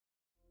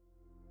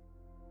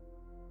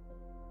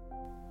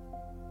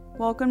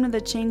Welcome to the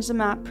Change the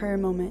Map prayer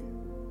moment.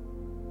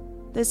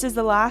 This is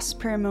the last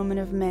prayer moment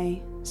of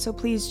May, so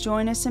please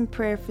join us in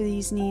prayer for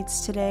these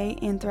needs today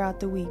and throughout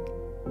the week.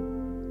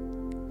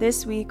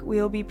 This week,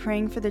 we will be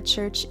praying for the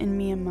church in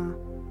Myanmar.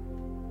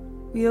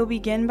 We will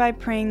begin by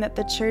praying that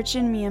the church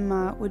in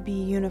Myanmar would be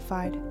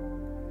unified.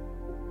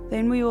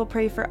 Then we will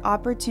pray for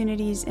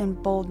opportunities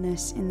and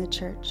boldness in the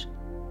church.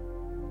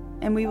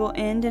 And we will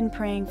end in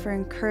praying for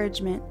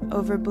encouragement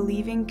over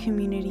believing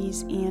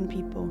communities and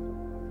people.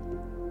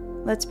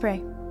 Let's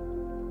pray.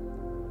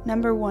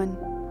 Number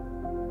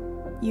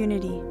 1,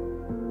 unity.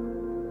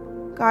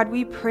 God,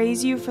 we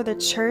praise you for the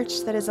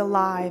church that is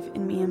alive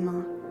in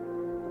Myanmar.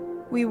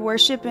 We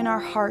worship in our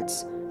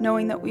hearts,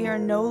 knowing that we are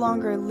no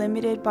longer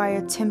limited by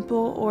a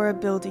temple or a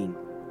building.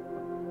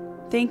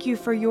 Thank you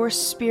for your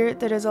spirit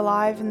that is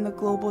alive in the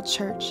global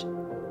church.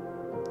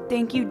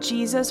 Thank you,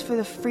 Jesus, for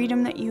the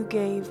freedom that you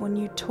gave when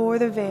you tore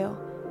the veil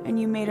and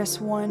you made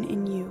us one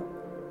in you.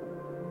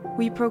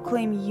 We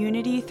proclaim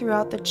unity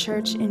throughout the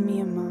church in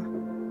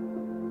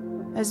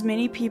Myanmar. As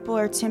many people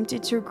are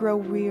tempted to grow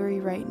weary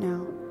right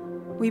now,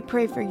 we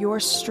pray for your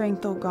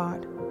strength, O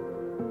God.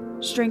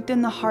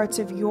 Strengthen the hearts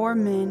of your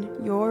men,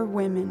 your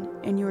women,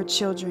 and your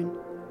children.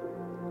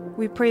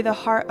 We pray the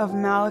heart of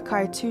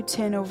Malachi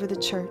 2:10 over the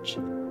church.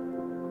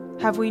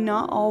 Have we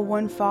not all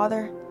one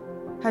Father?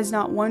 Has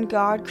not one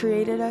God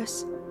created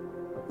us?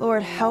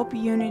 Lord, help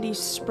unity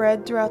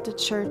spread throughout the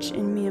church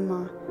in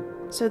Myanmar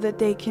so that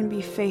they can be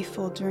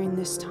faithful during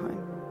this time.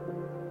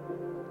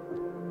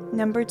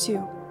 Number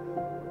 2,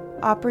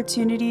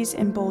 opportunities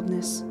and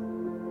boldness.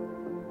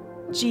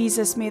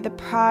 Jesus, may the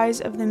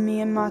prize of the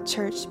Myanmar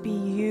church be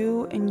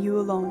you and you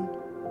alone.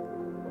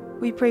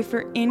 We pray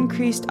for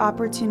increased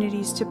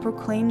opportunities to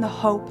proclaim the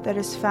hope that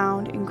is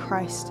found in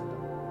Christ.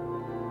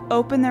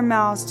 Open their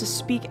mouths to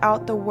speak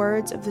out the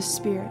words of the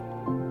Spirit.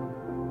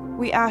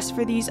 We ask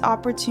for these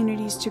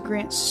opportunities to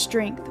grant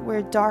strength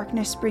where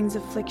darkness brings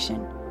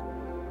affliction.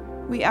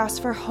 We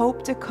ask for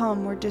hope to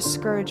come where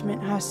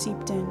discouragement has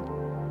seeped in.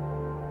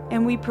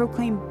 And we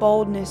proclaim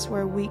boldness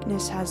where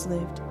weakness has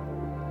lived.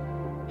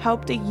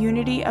 Help the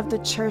unity of the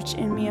church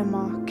in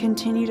Myanmar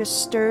continue to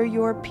stir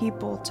your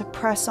people to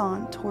press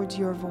on towards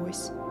your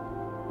voice.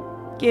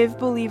 Give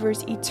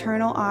believers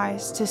eternal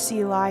eyes to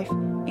see life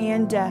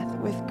and death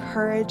with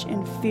courage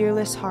and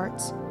fearless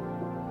hearts.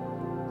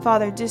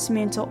 Father,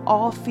 dismantle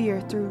all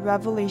fear through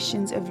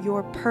revelations of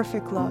your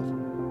perfect love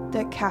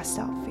that cast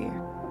out fear.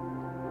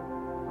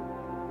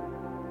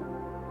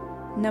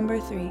 Number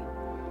 3,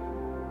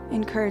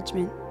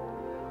 encouragement.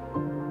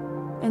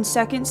 In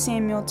 2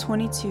 Samuel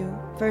 22,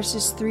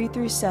 verses 3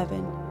 through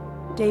 7,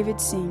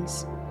 David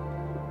sings,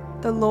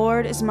 "The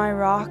Lord is my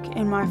rock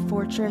and my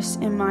fortress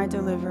and my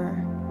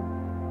deliverer.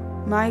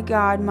 My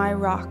God, my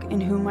rock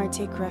in whom I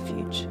take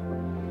refuge.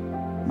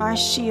 My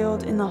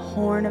shield and the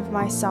horn of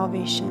my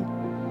salvation.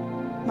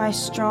 My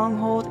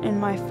stronghold and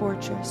my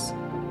fortress.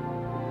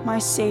 My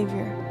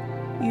Savior,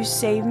 you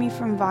save me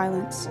from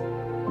violence.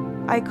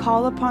 I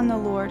call upon the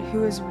Lord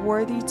who is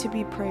worthy to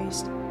be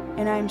praised,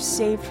 and I am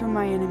saved from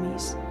my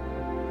enemies.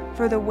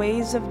 For the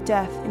waves of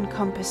death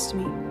encompassed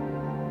me.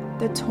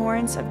 The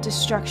torrents of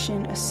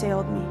destruction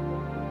assailed me.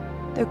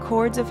 The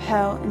cords of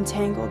hell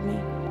entangled me.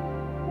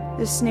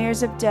 The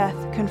snares of death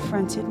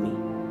confronted me.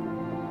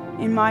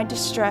 In my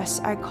distress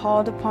I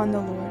called upon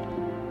the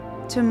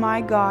Lord. To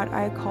my God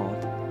I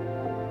called.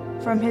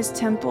 From his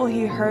temple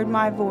he heard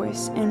my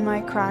voice, and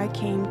my cry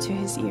came to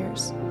his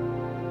ears.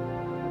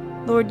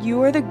 Lord,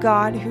 you are the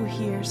God who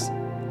hears.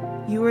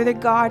 You are the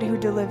God who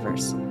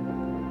delivers.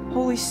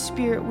 Holy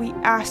Spirit, we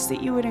ask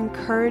that you would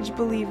encourage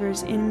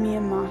believers in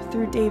Myanmar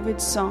through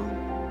David's song.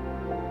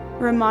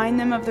 Remind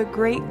them of the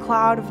great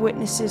cloud of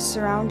witnesses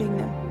surrounding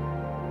them.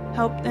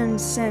 Help them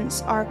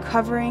sense our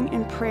covering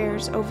and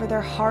prayers over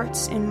their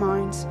hearts and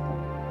minds.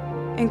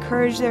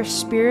 Encourage their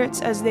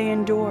spirits as they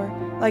endure,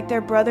 like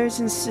their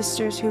brothers and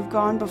sisters who've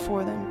gone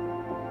before them.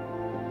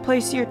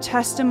 Place your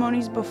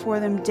testimonies before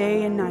them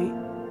day and night.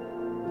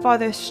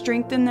 Father,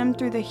 strengthen them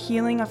through the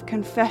healing of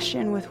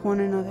confession with one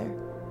another.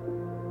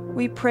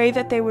 We pray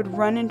that they would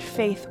run in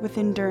faith with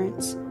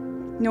endurance,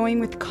 knowing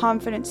with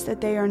confidence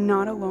that they are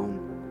not alone.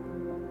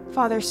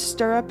 Father,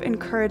 stir up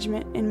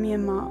encouragement in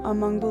Myanmar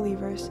among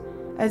believers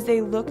as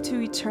they look to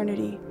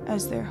eternity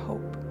as their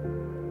hope.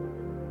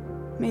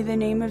 May the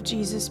name of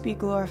Jesus be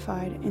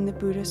glorified in the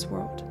Buddhist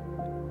world.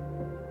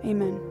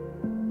 Amen.